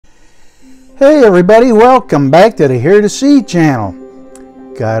Hey everybody, welcome back to the Here to See channel.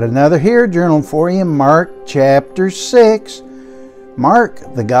 Got another Here journal for you, Mark chapter 6.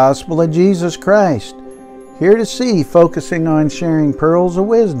 Mark, the Gospel of Jesus Christ. Here to See, focusing on sharing pearls of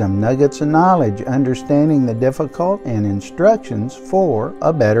wisdom, nuggets of knowledge, understanding the difficult, and instructions for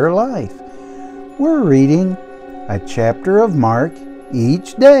a better life. We're reading a chapter of Mark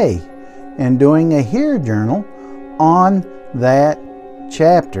each day and doing a Here journal on that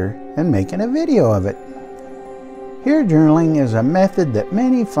chapter and making a video of it. Here journaling is a method that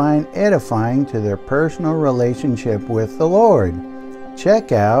many find edifying to their personal relationship with the Lord.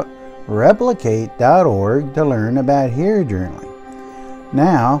 Check out replicate.org to learn about here journaling.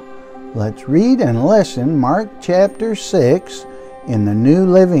 Now, let's read and listen Mark chapter 6 in the New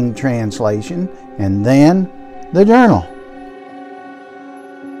Living Translation and then the journal.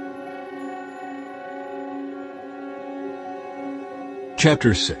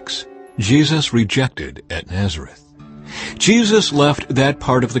 Chapter 6. Jesus rejected at Nazareth. Jesus left that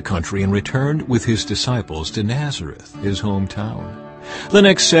part of the country and returned with his disciples to Nazareth, his hometown. The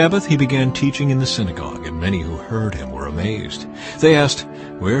next Sabbath he began teaching in the synagogue, and many who heard him were amazed. They asked,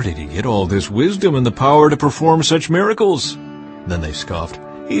 "Where did he get all this wisdom and the power to perform such miracles?" Then they scoffed,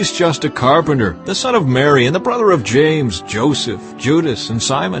 "He's just a carpenter, the son of Mary, and the brother of James, Joseph, Judas, and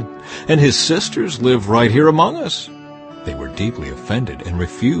Simon, and his sisters live right here among us." They were deeply offended and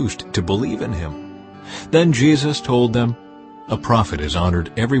refused to believe in him. Then Jesus told them, "A prophet is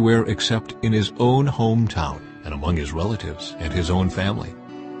honored everywhere except in his own hometown and among his relatives and his own family."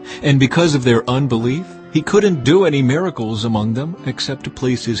 And because of their unbelief, he couldn't do any miracles among them except to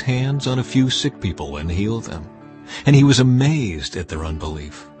place his hands on a few sick people and heal them. And he was amazed at their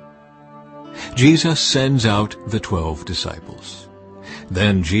unbelief. Jesus sends out the 12 disciples.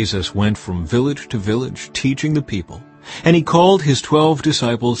 Then Jesus went from village to village, teaching the people. And he called his 12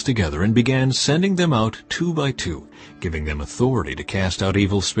 disciples together and began sending them out 2 by 2, giving them authority to cast out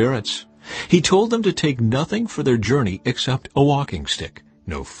evil spirits. He told them to take nothing for their journey except a walking stick,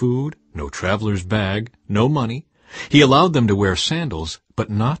 no food, no traveler's bag, no money. He allowed them to wear sandals,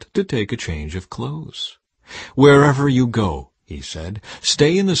 but not to take a change of clothes. "Wherever you go," he said,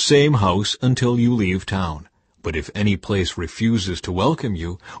 "stay in the same house until you leave town. But if any place refuses to welcome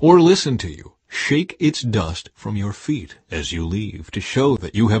you or listen to you, shake its dust from your feet as you leave to show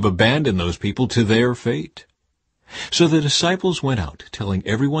that you have abandoned those people to their fate." So the disciples went out, telling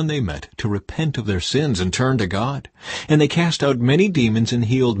everyone they met to repent of their sins and turn to God. And they cast out many demons and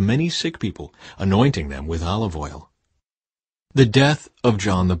healed many sick people, anointing them with olive oil. The death of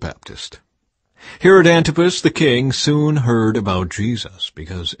John the Baptist. Herod Antipas the king soon heard about Jesus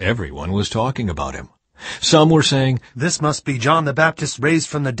because everyone was talking about him. Some were saying, "This must be John the Baptist raised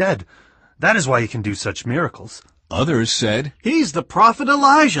from the dead. That is why he can do such miracles." Others said, "He's the prophet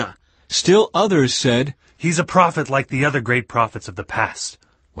Elijah." Still others said, "He's a prophet like the other great prophets of the past."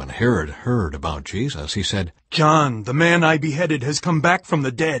 When Herod heard about Jesus, he said, "John, the man I beheaded, has come back from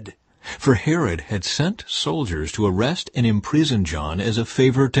the dead." For Herod had sent soldiers to arrest and imprison John as a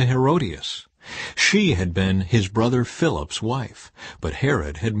favor to Herodias. She had been his brother Philip's wife, but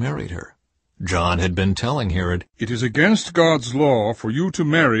Herod had married her. John had been telling Herod, "It is against God's law for you to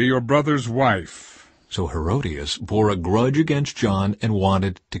marry your brother's wife." So Herodias bore a grudge against John and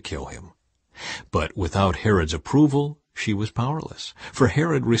wanted to kill him. But without Herod's approval, she was powerless. For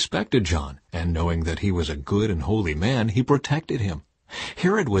Herod respected John, and knowing that he was a good and holy man, he protected him.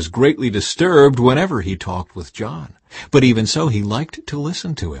 Herod was greatly disturbed whenever he talked with John, but even so he liked to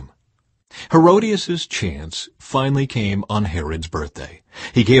listen to him. Herodias' chance finally came on Herod's birthday.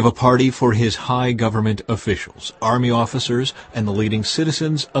 He gave a party for his high government officials, army officers, and the leading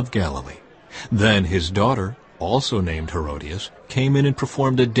citizens of Galilee. Then his daughter, also named Herodias, came in and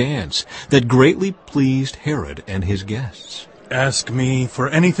performed a dance that greatly pleased Herod and his guests. "Ask me for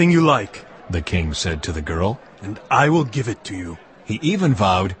anything you like," the king said to the girl, "and I will give it to you." He even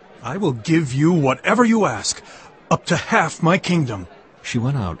vowed, "I will give you whatever you ask, up to half my kingdom." She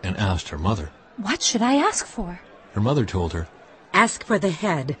went out and asked her mother. "What should I ask for?" Her mother told her. "Ask for the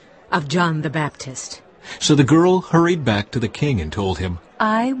head of John the Baptist." So the girl hurried back to the king and told him,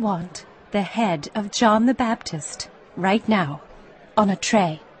 "I want the head of John the Baptist right now, on a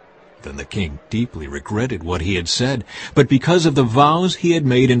tray." Then the king deeply regretted what he had said, but because of the vows he had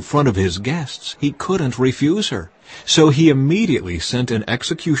made in front of his guests, he couldn't refuse her. So he immediately sent an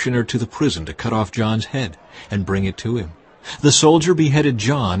executioner to the prison to cut off John's head and bring it to him. The soldier beheaded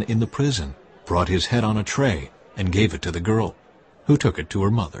John in the prison, brought his head on a tray, and gave it to the girl, who took it to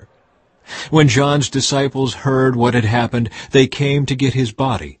her mother. When John's disciples heard what had happened, they came to get his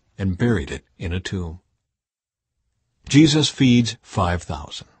body and buried it in a tomb. Jesus feeds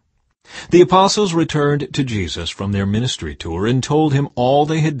 5,000. The apostles returned to Jesus from their ministry tour and told him all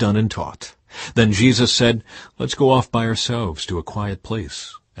they had done and taught. Then Jesus said, "Let's go off by ourselves to a quiet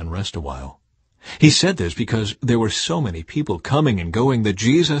place and rest a while." He said this because there were so many people coming and going that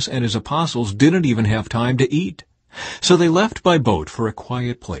Jesus and his apostles didn't even have time to eat. So they left by boat for a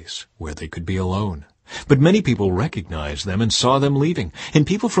quiet place where they could be alone. But many people recognized them and saw them leaving, and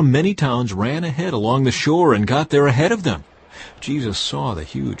people from many towns ran ahead along the shore and got there ahead of them. Jesus saw the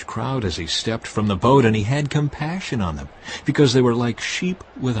huge crowd as he stepped from the boat, and he had compassion on them, because they were like sheep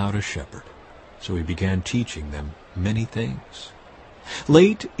without a shepherd. So he began teaching them many things.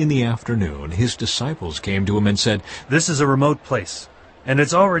 Late in the afternoon, his disciples came to him and said, "This is a remote place, and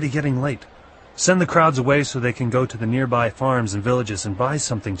it's already getting late. Send the crowds away so they can go to the nearby farms and villages and buy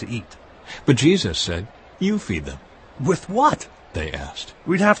something to eat." But Jesus said, "You feed them." "With what?" they asked.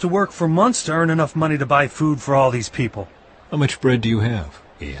 "We'd have to work for months to earn enough money to buy food for all these people." "How much bread do you have?"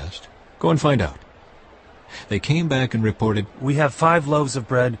 he asked. "Go and find out." They came back and reported, "We have 5 loaves of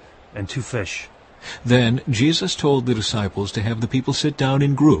bread and 2 fish. Then Jesus told the disciples to have the people sit down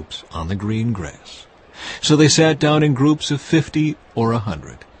in groups on the green grass. So they sat down in groups of 50 or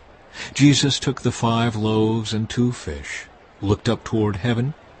 100. Jesus took the 5 loaves and 2 fish, looked up toward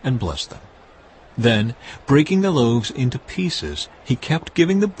heaven, and blessed them. Then, breaking the loaves into pieces, he kept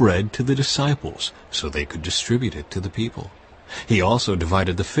giving the bread to the disciples so they could distribute it to the people. He also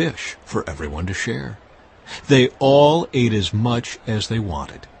divided the fish for everyone to share. They all ate as much as they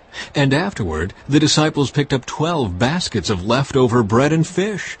wanted. And afterward, the disciples picked up 12 baskets of leftover bread and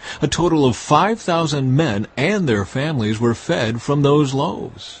fish. A total of 5,000 men and their families were fed from those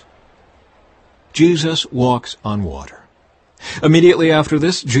loaves. Jesus walks on water. Immediately after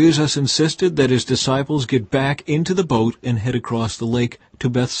this, Jesus insisted that his disciples get back into the boat and head across the lake to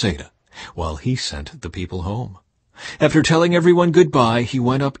Bethsaida, while he sent the people home. After telling everyone goodbye, he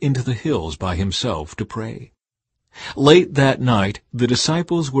went up into the hills by himself to pray. Late that night, the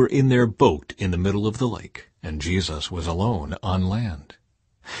disciples were in their boat in the middle of the lake, and Jesus was alone on land.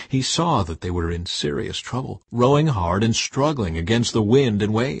 He saw that they were in serious trouble, rowing hard and struggling against the wind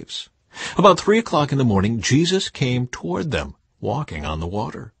and waves. About 3 o'clock in the morning, Jesus came toward them, walking on the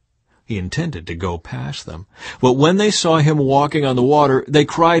water. He intended to go past them, but when they saw him walking on the water, they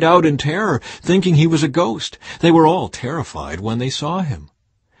cried out in terror, thinking he was a ghost. They were all terrified when they saw him.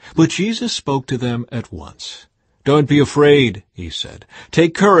 But Jesus spoke to them at once. "Don't be afraid," he said.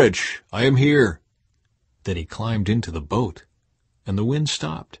 "Take courage, I am here." Then he climbed into the boat, and the wind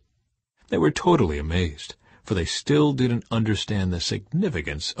stopped. They were totally amazed, for they still didn't understand the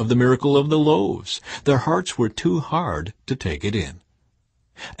significance of the miracle of the loaves. Their hearts were too hard to take it in.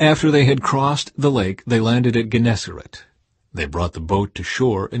 After they had crossed the lake, they landed at Gennesaret. They brought the boat to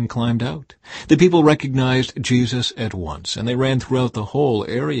shore and climbed out. The people recognized Jesus at once, and they ran throughout the whole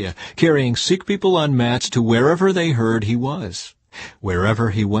area, carrying sick people on mats to wherever they heard he was. Wherever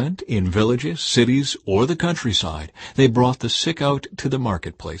he went, in villages, cities, or the countryside, they brought the sick out to the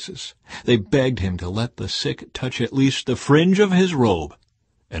marketplaces. They begged him to let the sick touch at least the fringe of his robe,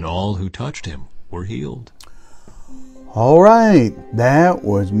 and all who touched him were healed. All right, that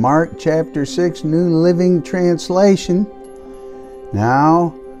was Mark chapter 6, New Living Translation.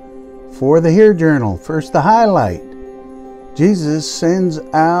 Now, for the Here Journal, first the highlight. Jesus sends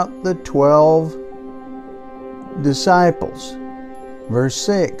out the 12 disciples. Verse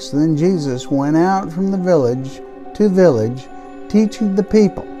 6, Then Jesus went out from the village to village, teaching the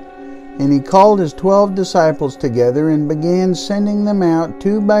people. And he called his 12 disciples together and began sending them out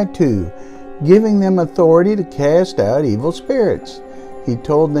 2 by 2, giving them authority to cast out evil spirits. He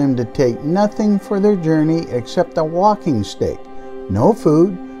told them to take nothing for their journey except a walking stick. No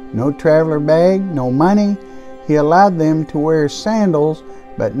food, no traveler bag, no money. He allowed them to wear sandals,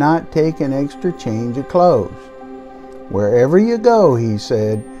 but not take an extra change of clothes. Wherever you go, he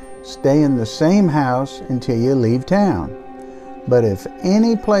said, stay in the same house until you leave town. But if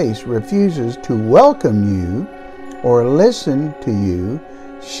any place refuses to welcome you or listen to you,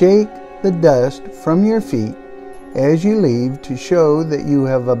 shake the dust from your feet as you leave to show that you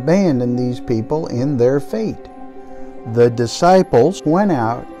have abandoned these people in their fate. The disciples went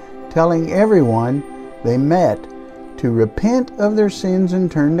out, telling everyone they met to repent of their sins and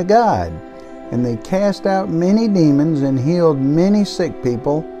turn to God. And they cast out many demons and healed many sick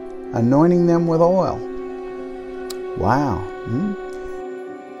people, anointing them with oil. Wow.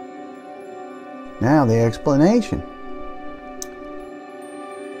 Now the explanation.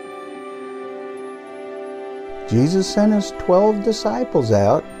 Jesus sent his 12 disciples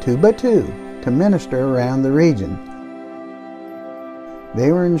out, 2 by 2, to minister around the region.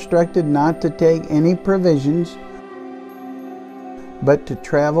 They were instructed not to take any provisions, but to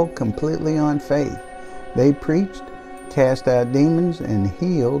travel completely on faith. They preached, cast out demons, and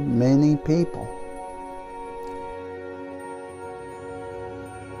healed many people.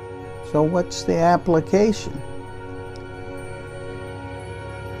 So what's the application?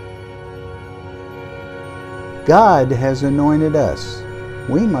 God has anointed us.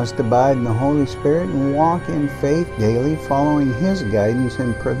 We must abide in the Holy Spirit and walk in faith daily, following His guidance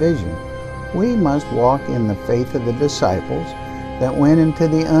and provision. We must walk in the faith of the disciples that went into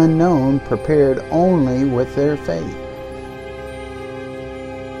the unknown prepared only with their faith.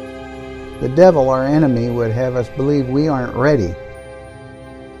 The devil, our enemy, would have us believe we aren't ready.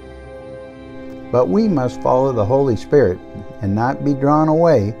 But we must follow the Holy Spirit and not be drawn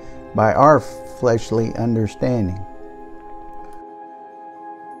away by our fleshly understanding.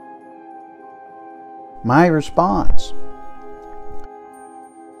 My response: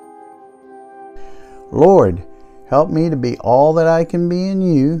 Lord, help me to be all that I can be in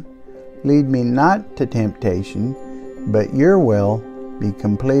you. Lead me not to temptation, but your will be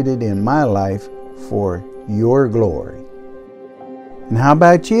completed in my life for your glory. And how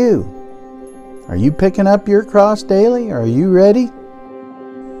about you? Are you picking up your cross daily? Are you ready?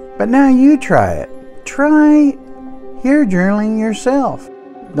 But now you try it. Try here journaling yourself.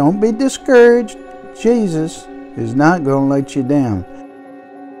 Don't be discouraged. Jesus is not going to let you down.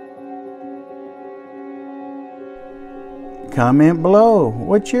 Comment below.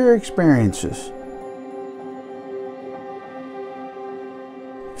 What's your experiences?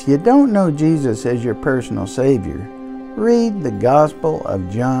 If you don't know Jesus as your personal Savior, read the Gospel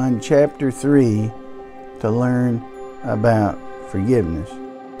of John chapter 3 to learn about forgiveness.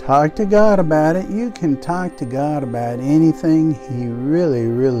 Talk to God about it. You can talk to God about anything. He really,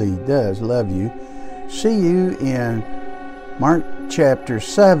 really does love you. See you in Mark chapter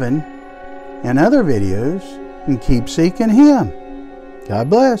 7 and other videos, and keep seeking Him. God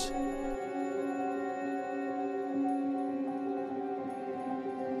bless.